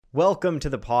Welcome to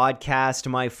the podcast,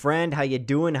 my friend. How you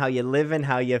doing? How you living?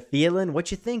 How you feeling? What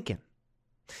you thinking?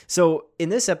 So in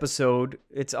this episode,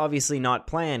 it's obviously not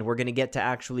planned. We're going to get to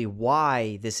actually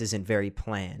why this isn't very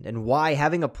planned and why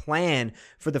having a plan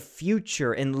for the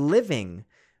future and living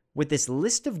with this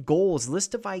list of goals,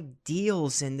 list of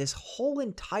ideals, and this whole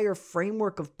entire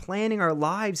framework of planning our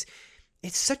lives,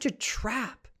 it's such a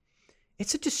trap.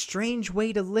 It's such a strange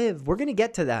way to live. We're going to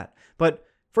get to that. But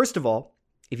first of all,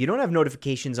 if you don't have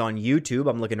notifications on YouTube,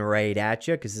 I'm looking right at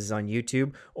you because this is on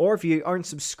YouTube, or if you aren't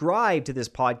subscribed to this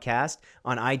podcast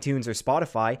on iTunes or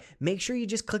Spotify, make sure you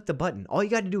just click the button. All you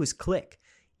got to do is click,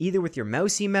 either with your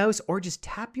mousy mouse or just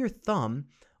tap your thumb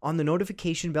on the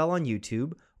notification bell on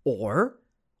YouTube, or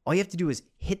all you have to do is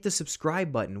hit the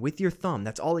subscribe button with your thumb.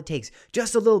 That's all it takes.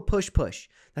 Just a little push.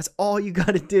 That's all you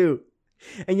got to do.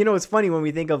 And you know, it's funny when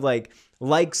we think of like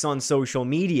likes on social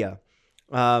media.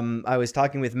 I was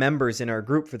talking with members in our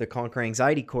group for the Conquer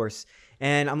Anxiety course,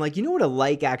 and I'm like, you know what a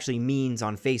like actually means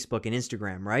on Facebook and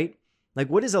Instagram, right? Like,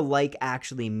 what does a like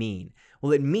actually mean?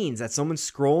 Well, it means that someone's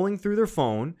scrolling through their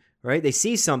phone, right? They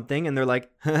see something and they're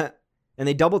like, and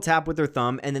they double tap with their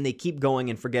thumb, and then they keep going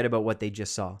and forget about what they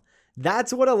just saw.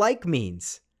 That's what a like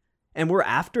means. And we're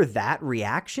after that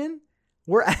reaction?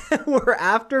 We're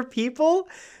after people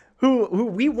who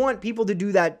we want people to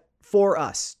do that for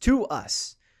us, to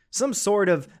us. Some sort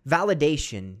of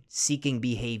validation-seeking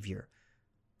behavior.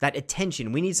 That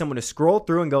attention. We need someone to scroll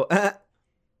through and go,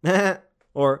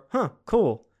 or,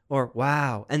 cool, or,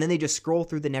 wow. And then they just scroll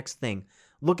through the next thing,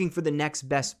 looking for the next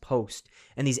best post.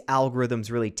 And these algorithms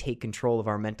really take control of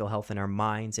our mental health and our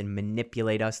minds and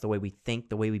manipulate us, the way we think,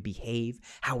 the way we behave,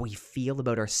 how we feel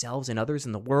about ourselves and others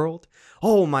in the world.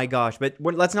 Oh my gosh. But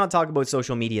let's not talk about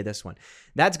social media this one.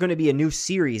 That's going to be a new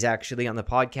series, actually, on the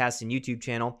podcast and YouTube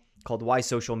channel, called Why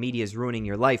Social Media is Ruining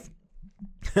Your Life.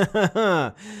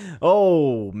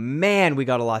 Oh, man, we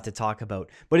got a lot to talk about.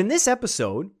 But in this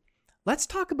episode, let's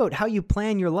talk about how you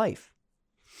plan your life.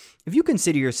 If you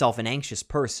consider yourself an anxious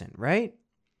person, right?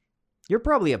 You're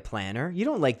probably a planner. You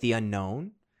don't like the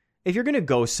unknown. If you're going to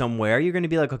go somewhere, you're going to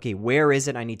be like, okay, where is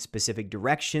it? I need specific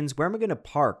directions. Where am I going to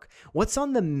park? What's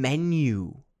on the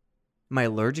menu? Am I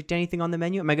allergic to anything on the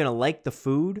menu? Am I going to like the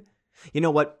food? You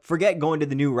know what? Forget going to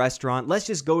the new restaurant. Let's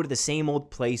just go to the same old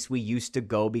place we used to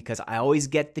go because I always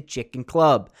get the chicken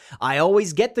club. I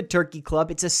always get the turkey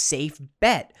club. It's a safe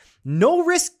bet. No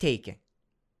risk taking.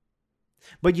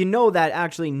 But you know that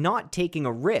actually not taking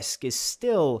a risk is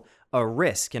still a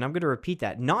risk. And I'm going to repeat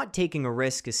that. Not taking a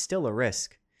risk is still a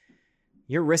risk.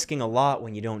 You're risking a lot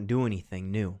when you don't do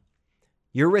anything new.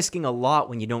 You're risking a lot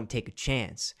when you don't take a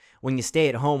chance. When you stay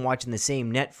at home watching the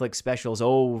same Netflix specials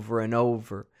over and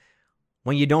over.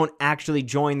 When you don't actually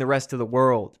join the rest of the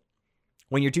world.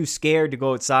 When you're too scared to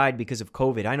go outside because of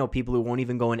COVID. I know people who won't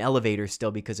even go in elevators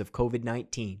still because of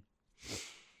COVID-19.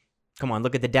 Come on,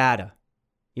 look at the data.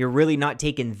 You're really not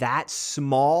taking that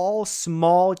small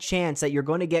chance that you're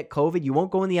going to get COVID. You won't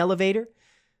go in the elevator?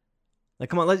 Like,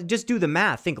 come on, let's just do the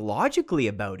math. Think logically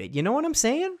about it. You know what I'm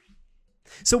saying?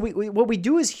 So what we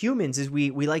do as humans is we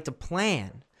like to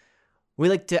plan. We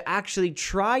like to actually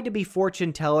try to be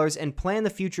fortune tellers and plan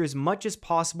the future as much as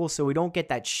possible so we don't get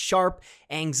that sharp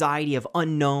anxiety of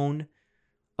unknown,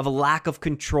 of a lack of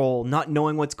control, not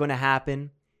knowing what's going to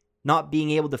happen, not being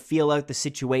able to feel out the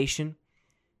situation.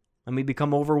 And we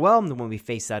become overwhelmed when we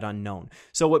face that unknown.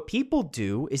 So what people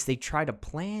do is they try to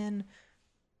plan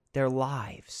their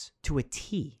lives to a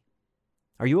T.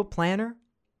 Are you a planner?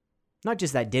 Not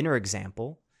just that dinner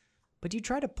example, but do you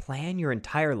try to plan your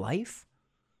entire life?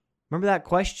 Remember that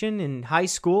question in high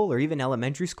school or even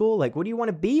elementary school? Like, what do you want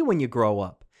to be when you grow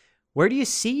up? Where do you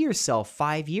see yourself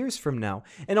 5 years from now?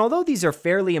 And although these are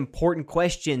fairly important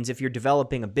questions if you're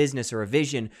developing a business or a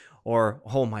vision, or,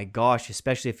 oh my gosh,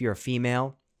 especially if you're a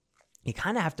female, you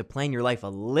kind of have to plan your life a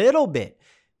little bit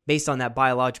based on that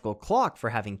biological clock for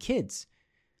having kids.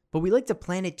 But we like to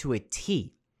plan it to a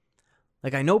T.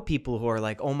 Like, I know people who are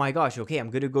like, oh my gosh, okay,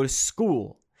 I'm going to go to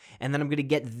school. And then I'm going to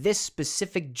get this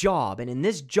specific job. And in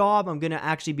this job, I'm going to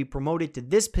actually be promoted to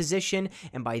this position.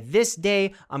 And by this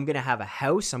day, I'm going to have a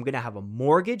house. I'm going to have a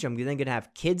mortgage. I'm then going to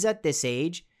have kids at this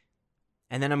age.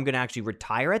 And then I'm going to actually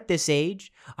retire at this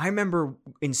age. I remember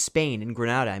in Spain, in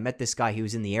Granada, I met this guy. He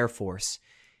was in the Air Force.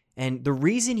 And the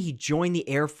reason he joined the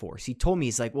Air Force, he told me,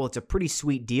 he's like, well, it's a pretty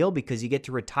sweet deal because you get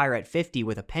to retire at 50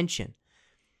 with a pension.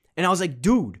 And I was like,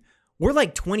 dude, we're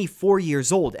like 24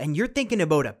 years old and you're thinking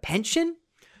about a pension?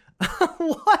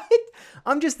 What?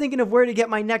 I'm just thinking of where to get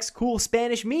my next cool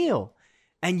Spanish meal.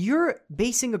 And you're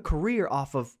basing a career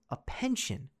off of a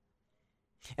pension.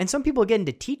 And some people get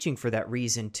into teaching for that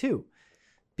reason too.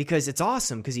 because it's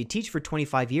awesome because you teach for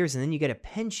 25 years and then you get a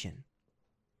pension.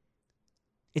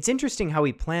 It's interesting how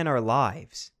we plan our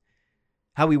lives,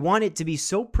 how we want it to be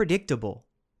so predictable.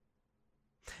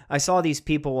 I saw these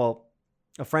people, well,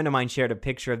 a friend of mine shared a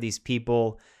picture of these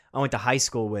people I went to high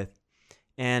school with,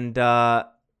 and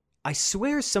I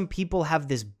swear some people have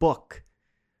this book,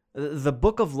 the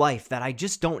book of life, that I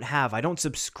just don't have. I don't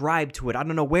subscribe to it. I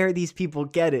don't know where these people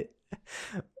get it.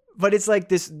 But it's like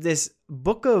this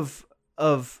book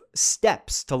of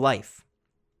steps to life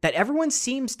that everyone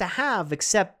seems to have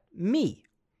except me.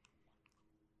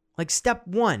 Like step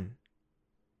 1,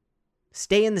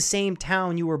 stay in the same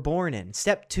town you were born in.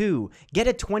 Step 2, get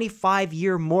a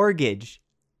 25-year mortgage.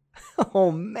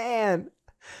 Oh man,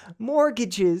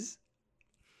 mortgages.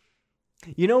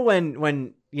 You know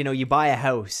when you buy a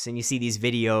house and you see these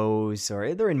videos,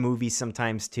 or they're in movies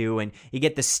sometimes too, and you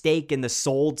get the stake and the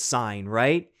sold sign,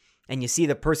 right? And you see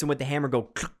the person with the hammer go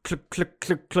click, click, click,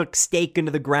 click, click, stake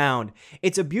into the ground.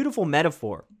 It's a beautiful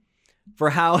metaphor for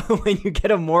how when you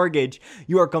get a mortgage,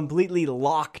 you are completely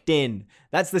locked in.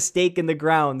 That's the stake in the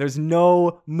ground. There's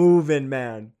no moving,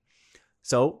 man.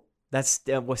 So that's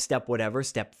step whatever.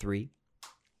 Step 3,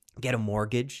 get a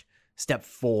mortgage. Step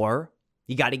 4,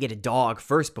 you got to get a dog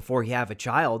first before you have a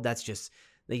child. That's just,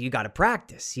 you got to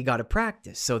practice. You got to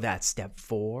practice. So that's step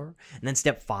 4. And then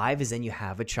step 5 is then you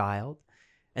have a child.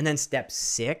 And then step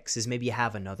 6 is maybe you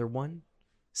have another one.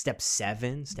 Step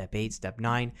 7, step 8, step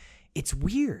 9. It's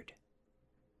weird.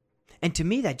 And to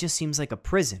me, that just seems like a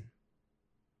prison.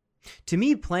 To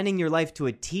me, planning your life to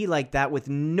a T like that with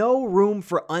no room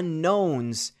for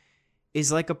unknowns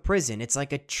is like a prison. It's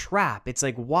like a trap. It's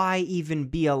like, why even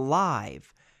be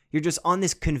alive? You're just on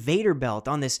this conveyor belt,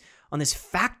 on this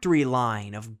factory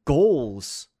line of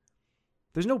goals.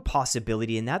 There's no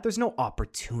possibility in that. There's no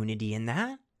opportunity in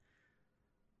that.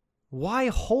 Why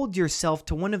hold yourself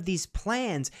to one of these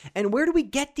plans? And where do we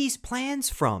get these plans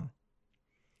from?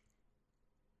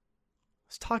 I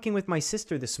was talking with my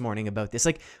sister this morning about this.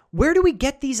 Like, where do we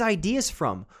get these ideas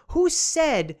from? Who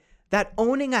said that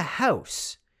owning a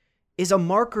house is a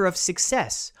marker of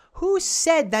success? Who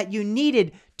said that you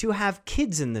needed to have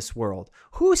kids in this world?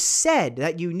 Who said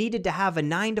that you needed to have a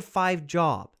 9-to-5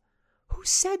 job? Who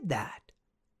said that?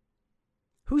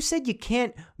 Who said you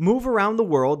can't move around the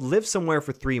world, live somewhere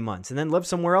for 3 months, and then live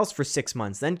somewhere else for 6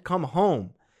 months, then come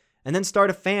home, and then start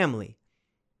a family?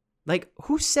 Like,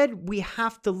 who said we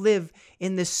have to live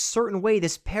in this certain way,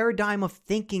 this paradigm of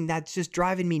thinking that's just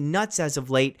driving me nuts as of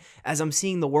late, as I'm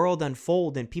seeing the world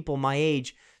unfold and people my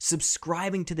age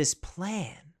subscribing to this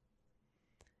plan?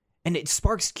 And it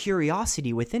sparks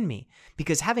curiosity within me,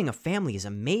 because having a family is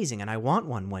amazing and I want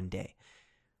one day.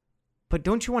 But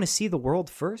don't you want to see the world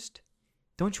first?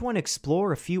 Don't you want to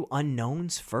explore a few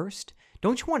unknowns first?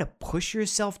 Don't you want to push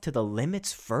yourself to the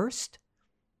limits first?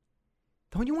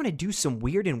 Don't you want to do some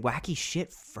weird and wacky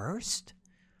shit first?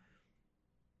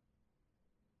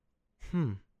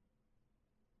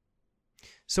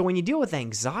 So when you deal with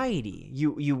anxiety,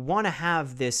 you want to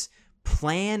have this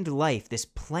planned life, this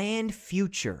planned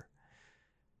future.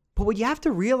 But what you have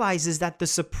to realize is that the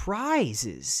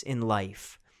surprises in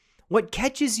life, what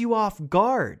catches you off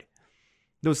guard,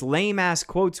 those lame-ass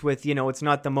quotes with, it's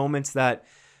not the moments that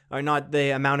are not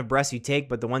the amount of breaths you take,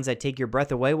 but the ones that take your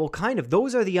breath away. Well, kind of.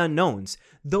 Those are the unknowns.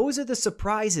 Those are the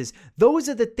surprises. Those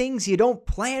are the things you don't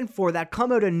plan for that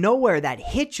come out of nowhere, that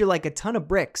hit you like a ton of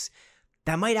bricks,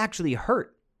 that might actually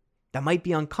hurt, that might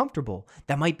be uncomfortable,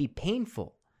 that might be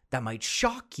painful, that might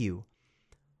shock you.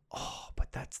 Oh,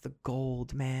 but that's the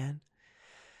gold, man.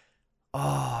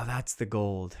 Oh, that's the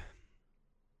gold.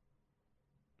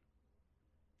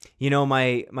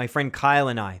 My friend Kyle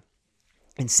and I,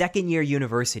 in second year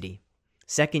university,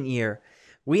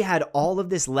 we had all of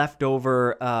this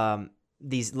leftover,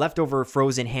 these leftover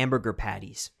frozen hamburger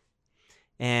patties.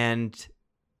 And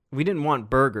we didn't want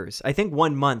burgers. I think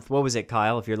 1 month, what was it,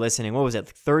 Kyle, if you're listening, what was it,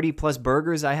 30 plus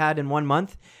burgers I had in 1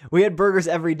 month? We had burgers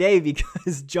every day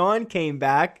because John came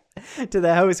back to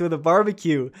the house with a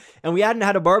barbecue. And we hadn't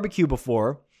had a barbecue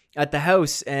before at the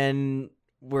house. And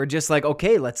we're just like,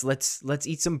 okay, let's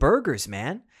eat some burgers,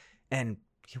 man. And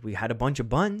we had a bunch of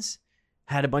buns,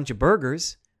 had a bunch of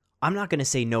burgers. I'm not going to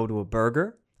say no to a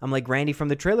burger. I'm like Randy from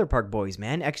the Trailer Park Boys,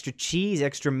 man. Extra cheese,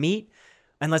 extra meat,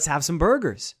 and let's have some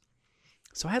burgers.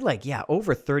 So I had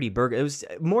over 30 burgers. It was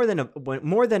more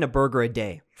than a burger a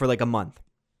day for like a month.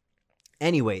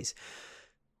 Anyways,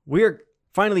 we're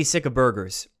finally sick of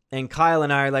burgers. And Kyle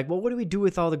and I are like, well, what do we do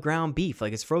with all the ground beef?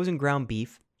 Like, it's frozen ground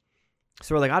beef.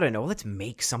 So we're like, I don't know, let's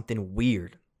make something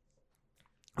weird.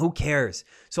 Who cares?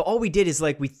 So all we did is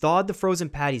we thawed the frozen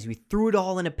patties. We threw it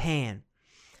all in a pan.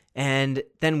 And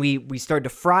then we started to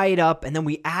fry it up, and then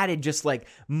we added just like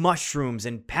mushrooms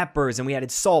and peppers, and we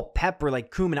added salt, pepper, like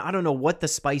cumin. I don't know what the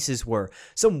spices were.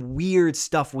 Some weird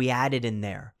stuff we added in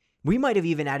there. We might have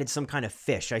even added some kind of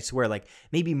fish, I swear, like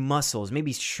maybe mussels,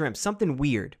 maybe shrimp, something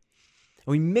weird.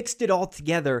 And we mixed it all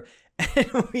together,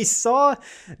 and we saw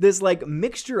this like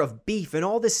mixture of beef and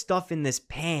all this stuff in this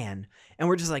pan. And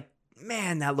we're just like,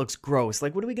 man, that looks gross.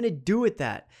 Like, what are we going to do with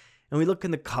that? And we look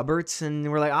in the cupboards and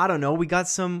we're like, I don't know. We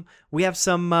have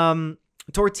some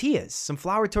tortillas, some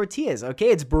flour tortillas. Okay,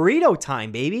 it's burrito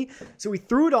time, baby. So we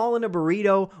threw it all in a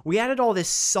burrito. We added all this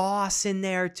sauce in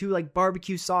there too, like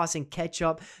barbecue sauce and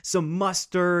ketchup, some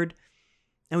mustard.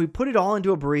 And we put it all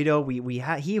into a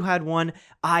burrito. He had one,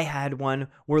 I had one.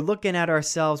 We're looking at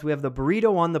ourselves. We have the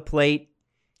burrito on the plate.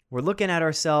 We're looking at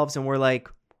ourselves and we're like,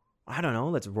 I don't know,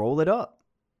 let's roll it up.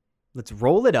 Let's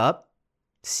roll it up,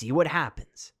 see what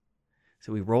happens.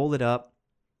 So we roll it up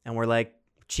and we're like,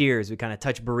 cheers. We kind of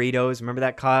touch burritos. Remember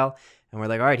that, Kyle? And we're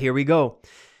like, all right, here we go.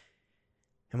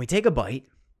 And we take a bite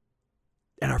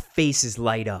and our faces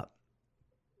light up.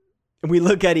 And we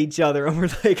look at each other and we're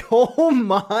like, oh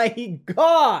my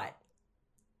God.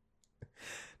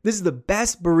 This is the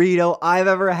best burrito I've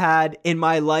ever had in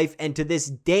my life. And to this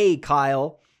day,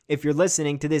 Kyle, if you're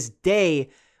listening, to this day,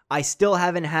 I still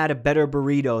haven't had a better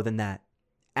burrito than that.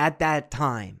 At that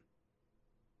time.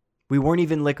 We weren't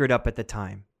even liquored up at the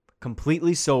time.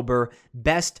 Completely sober.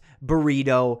 Best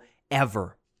burrito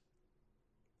ever.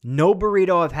 No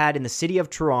burrito I've had in the city of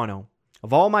Toronto.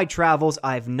 Of all my travels,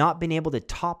 I've not been able to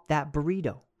top that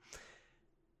burrito.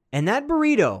 And that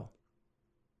burrito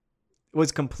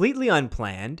was completely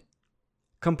unplanned,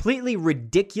 completely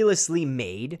ridiculously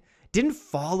made, didn't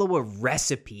follow a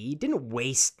recipe, didn't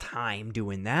waste time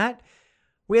doing that.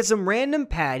 We had some random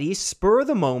patties, spur of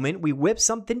the moment, we whipped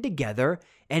something together,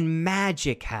 and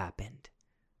magic happened.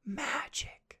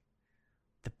 Magic.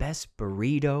 The best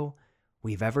burrito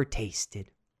we've ever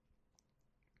tasted.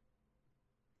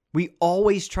 We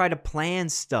always try to plan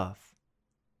stuff.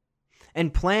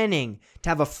 And planning to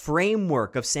have a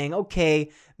framework of saying,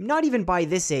 okay, not even by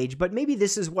this age, but maybe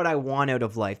this is what I want out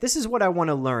of life. This is what I want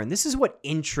to learn. This is what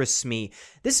interests me.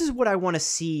 This is what I want to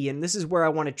see, and this is where I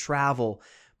want to travel.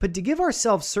 But to give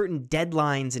ourselves certain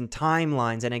deadlines and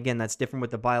timelines, and again, that's different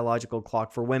with the biological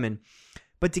clock for women,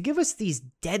 but to give us these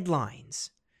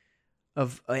deadlines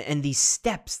of and these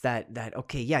steps that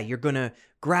okay, yeah, you're going to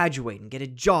graduate and get a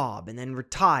job and then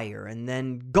retire and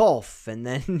then golf and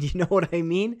then, you know what I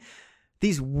mean?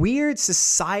 These weird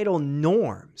societal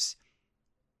norms.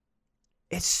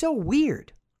 It's so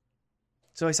weird.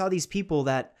 So I saw these people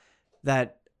that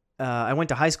I went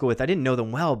to high school with. I didn't know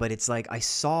them well, but it's like I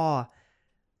saw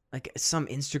like some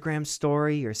Instagram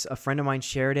story or a friend of mine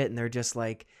shared it, and they're just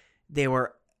like, they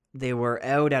were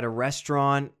out at a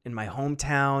restaurant in my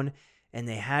hometown, and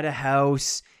they had a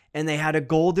house, and they had a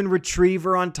golden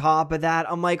retriever on top of that.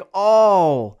 I'm like,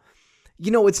 oh, you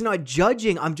know, it's not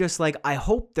judging. I'm just like, I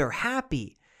hope they're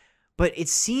happy. But it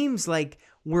seems like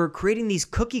we're creating these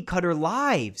cookie cutter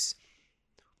lives.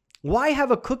 Why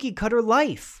have a cookie cutter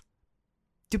life?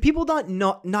 Do people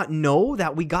not know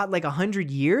that we got like 100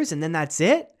 years and then that's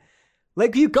it?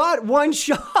 Like, you got one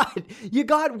shot. You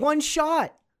got one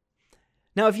shot.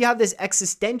 Now, if you have this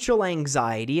existential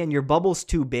anxiety and your bubble's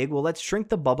too big, well, let's shrink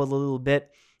the bubble a little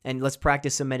bit and let's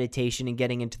practice some meditation and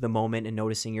getting into the moment and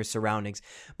noticing your surroundings.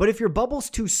 But if your bubble's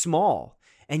too small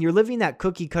and you're living that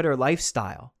cookie cutter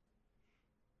lifestyle,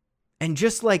 and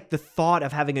just like the thought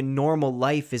of having a normal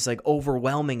life is like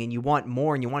overwhelming and you want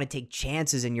more and you want to take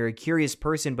chances and you're a curious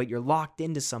person, but you're locked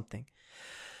into something.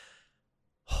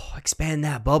 Oh, expand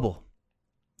that bubble.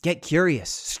 Get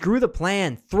curious. Screw the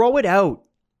plan. Throw it out.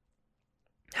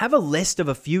 Have a list of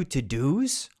a few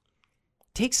to-dos.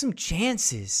 Take some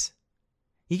chances.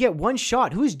 You get one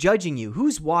shot. Who's judging you?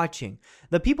 Who's watching?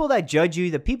 The people that judge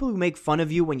you, the people who make fun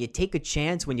of you when you take a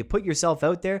chance, when you put yourself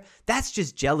out there, that's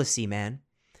just jealousy, man.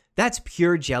 That's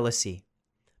pure jealousy.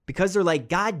 Because they're like,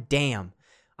 God damn,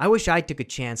 I wish I took a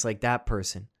chance like that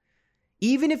person.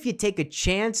 Even if you take a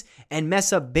chance and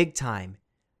mess up big time,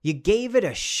 you gave it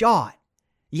a shot.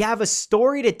 You have a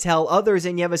story to tell others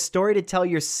and you have a story to tell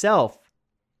yourself.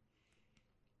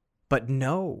 But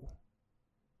no,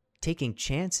 taking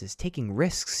chances, taking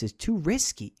risks is too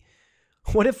risky.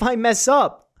 What if I mess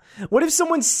up? What if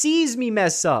someone sees me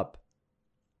mess up?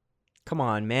 Come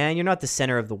on, man, you're not the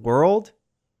center of the world.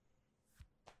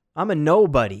 I'm a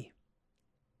nobody.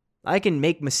 I can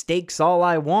make mistakes all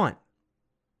I want.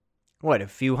 What, a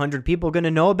few hundred people going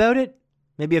to know about it?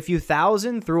 Maybe a few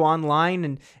thousand through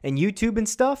online and YouTube and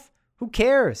stuff? Who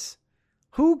cares?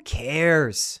 Who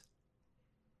cares?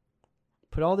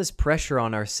 Put all this pressure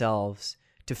on ourselves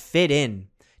to fit in,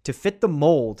 to fit the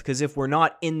mold. Because if we're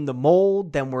not in the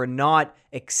mold, then we're not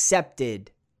accepted.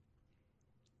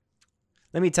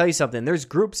 Let me tell you something. There's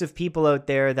groups of people out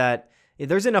there that,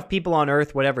 there's enough people on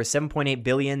Earth, whatever, 7.8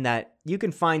 billion, that you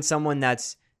can find someone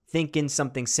that's thinking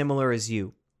something similar as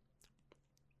you.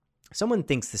 Someone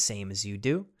thinks the same as you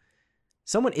do.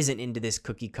 Someone isn't into this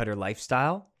cookie cutter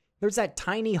lifestyle. There's that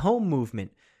tiny home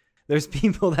movement. There's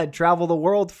people that travel the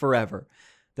world forever.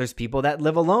 There's people that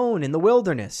live alone in the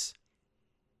wilderness.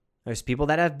 There's people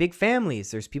that have big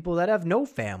families. There's people that have no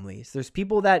families. There's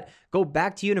people that go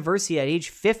back to university at age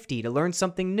 50 to learn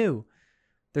something new.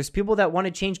 There's people that want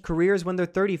to change careers when they're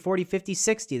 30, 40, 50,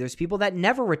 60. There's people that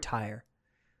never retire.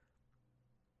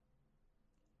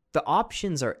 The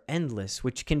options are endless,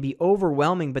 which can be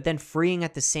overwhelming, but then freeing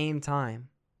at the same time.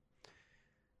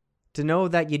 To know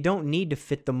that you don't need to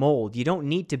fit the mold. You don't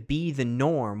need to be the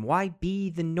norm. Why be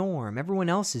the norm? Everyone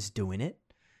else is doing it.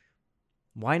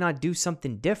 Why not do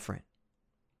something different?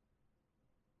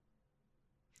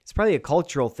 It's probably a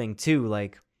cultural thing too,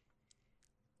 like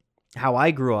how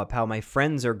I grew up, how my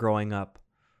friends are growing up.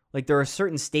 Like there are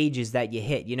certain stages that you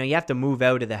hit. You know, you have to move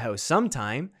out of the house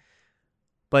sometime,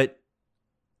 but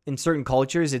in certain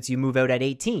cultures, it's you move out at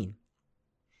 18.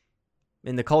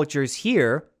 In the cultures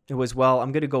here, it was, well,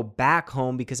 I'm going to go back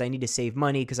home because I need to save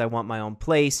money because I want my own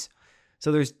place.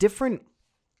 So there's different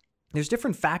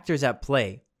factors at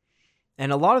play.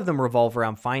 And a lot of them revolve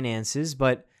around finances,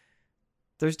 but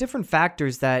there's different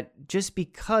factors that just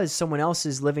because someone else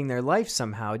is living their life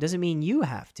somehow, it doesn't mean you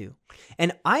have to.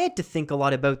 And I had to think a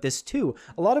lot about this too.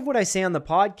 A lot of what I say on the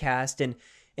podcast and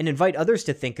invite others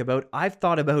to think about, I've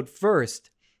thought about first.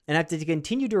 And I have to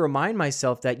continue to remind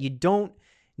myself that you don't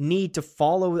need to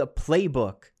follow a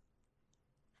playbook.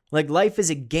 Like life is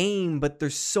a game, but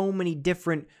there's so many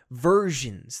different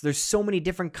versions. There's so many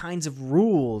different kinds of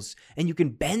rules, and you can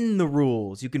bend the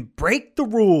rules. You can break the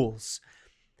rules.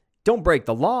 Don't break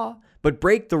the law, but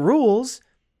break the rules.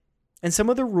 And some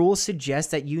of the rules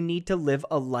suggest that you need to live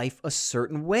a life a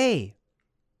certain way.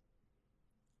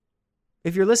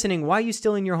 If you're listening, why are you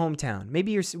still in your hometown?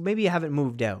 Maybe you haven't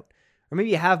moved out. Or maybe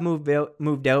you have moved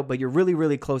out, but you're really,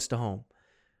 really close to home.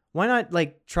 Why not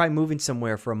try moving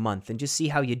somewhere for a month and just see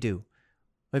how you do?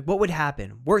 Like what would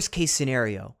happen? Worst case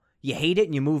scenario. You hate it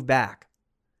and you move back.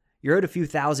 You're out a few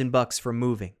 $1,000 from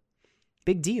moving.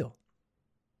 Big deal.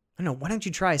 I don't know. Why don't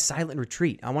you try a silent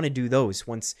retreat? I want to do those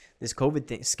once this COVID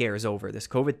thing scare is over. This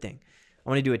COVID thing. I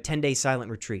want to do a 10-day silent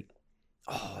retreat.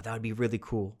 Oh, that would be really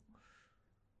cool.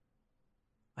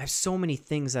 I have so many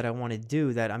things that I want to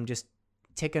do that I'm just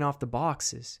ticking off the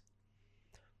boxes.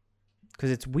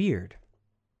 Because it's weird.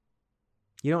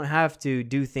 You don't have to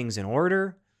do things in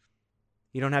order.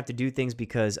 You don't have to do things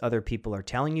because other people are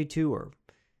telling you to or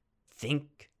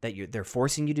think that they're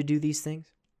forcing you to do these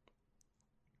things.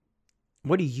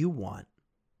 What do you want?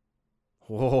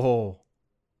 Whoa,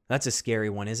 that's a scary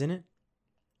one, isn't it?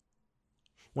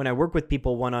 When I work with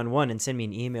people one-on-one, and send me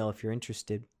an email if you're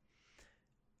interested,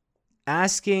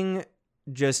 asking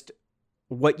just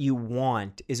what you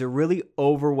want is a really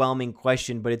overwhelming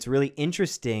question, but it's really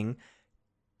interesting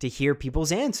to hear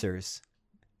people's answers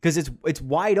because it's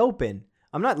wide open.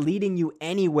 I'm not leading you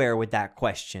anywhere with that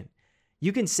question.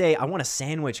 You can say, I want a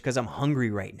sandwich because I'm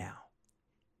hungry right now.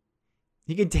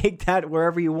 You can take that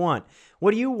wherever you want.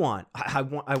 What do you want? I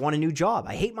want a new job.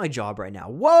 I hate my job right now.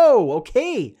 Whoa,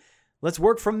 okay. Let's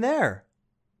work from there.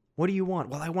 What do you want?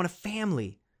 Well, I want a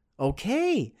family.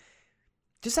 Okay.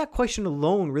 Just that question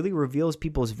alone really reveals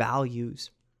people's values.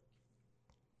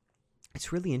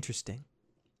 It's really interesting.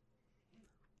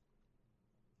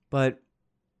 But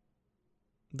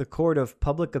the court of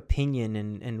public opinion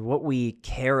and what we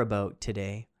care about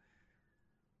today,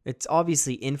 it's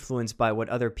obviously influenced by what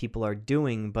other people are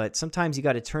doing, but sometimes you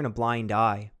got to turn a blind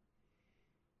eye.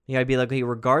 You got to be like, hey,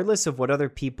 regardless of what other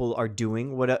people are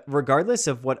doing, regardless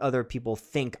of what other people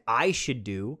think I should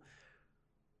do,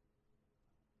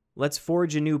 let's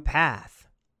forge a new path.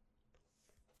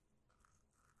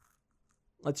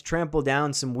 Let's trample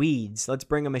down some weeds. Let's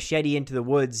bring a machete into the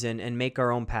woods and make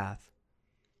our own path.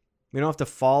 We don't have to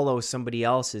follow somebody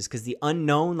else's because the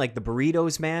unknown, like the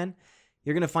burritos, man,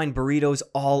 you're going to find burritos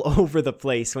all over the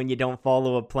place when you don't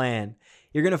follow a plan.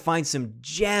 You're going to find some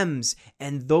gems,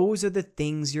 and those are the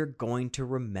things you're going to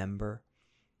remember.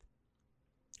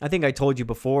 I think I told you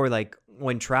before, like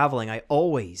when traveling, I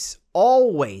always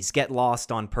get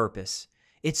lost on purpose.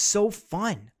 It's so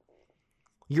fun.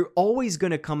 You're always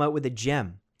going to come out with a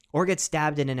gem or get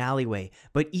stabbed in an alleyway.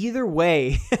 But either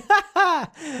way,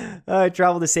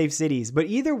 Travel to safe cities. But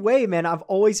either way, man, I've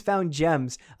always found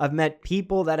gems. I've met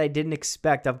people that I didn't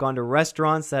expect. I've gone to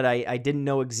restaurants that I didn't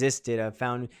know existed. I've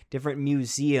found different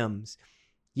museums.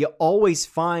 You always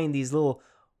find these little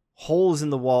holes in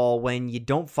the wall when you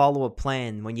don't follow a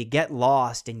plan, when you get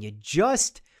lost and you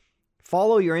just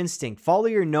follow your instinct, follow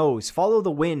your nose, follow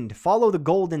the wind, follow the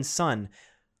golden sun,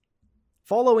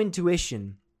 follow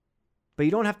intuition. But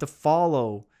you don't have to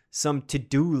follow some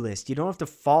to-do list. You don't have to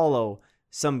follow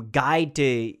some guide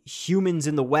to humans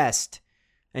in the West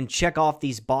and check off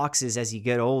these boxes as you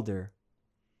get older.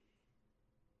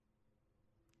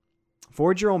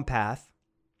 Forge your own path.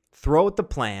 Throw out the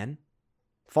plan.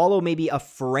 Follow maybe a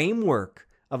framework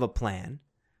of a plan.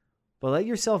 But let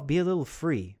yourself be a little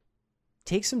free.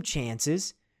 Take some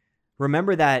chances.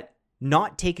 Remember that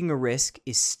not taking a risk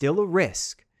is still a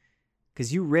risk.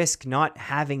 Because you risk not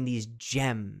having these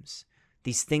gems,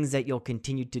 these things that you'll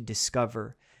continue to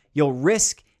discover. You'll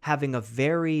risk having a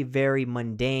very, very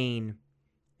mundane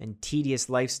and tedious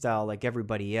lifestyle like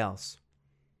everybody else.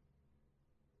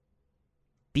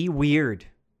 Be weird.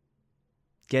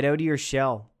 Get out of your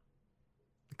shell.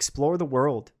 Explore the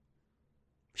world.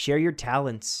 Share your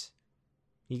talents.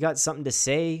 You got something to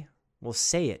say? Well,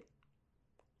 say it.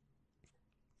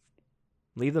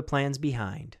 Leave the plans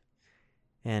behind.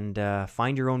 And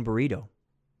find your own burrito.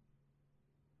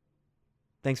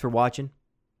 Thanks for watching.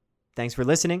 Thanks for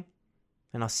listening.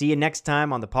 And I'll see you next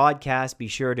time on the podcast. Be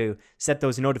sure to set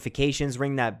those notifications,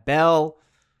 ring that bell,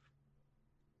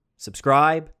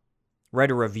 subscribe, write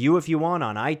a review if you want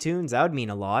on iTunes. That would mean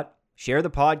a lot. Share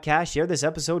the podcast. Share this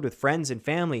episode with friends and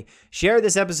family. Share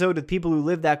this episode with people who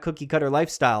live that cookie cutter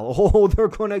lifestyle. Oh, they're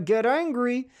going to get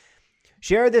angry.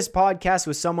 Share this podcast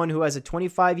with someone who has a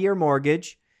 25-year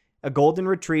mortgage, a golden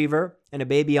retriever, and a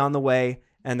baby on the way,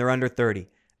 and they're under 30.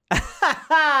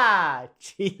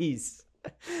 Jeez.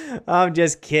 I'm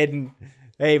just kidding.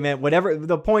 Hey, man,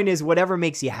 the point is, whatever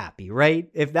makes you happy, right?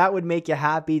 If that would make you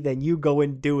happy, then you go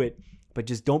and do it. But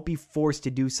just don't be forced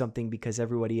to do something because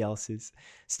everybody else is.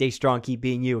 Stay strong, keep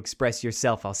being you, express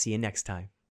yourself. I'll see you next time.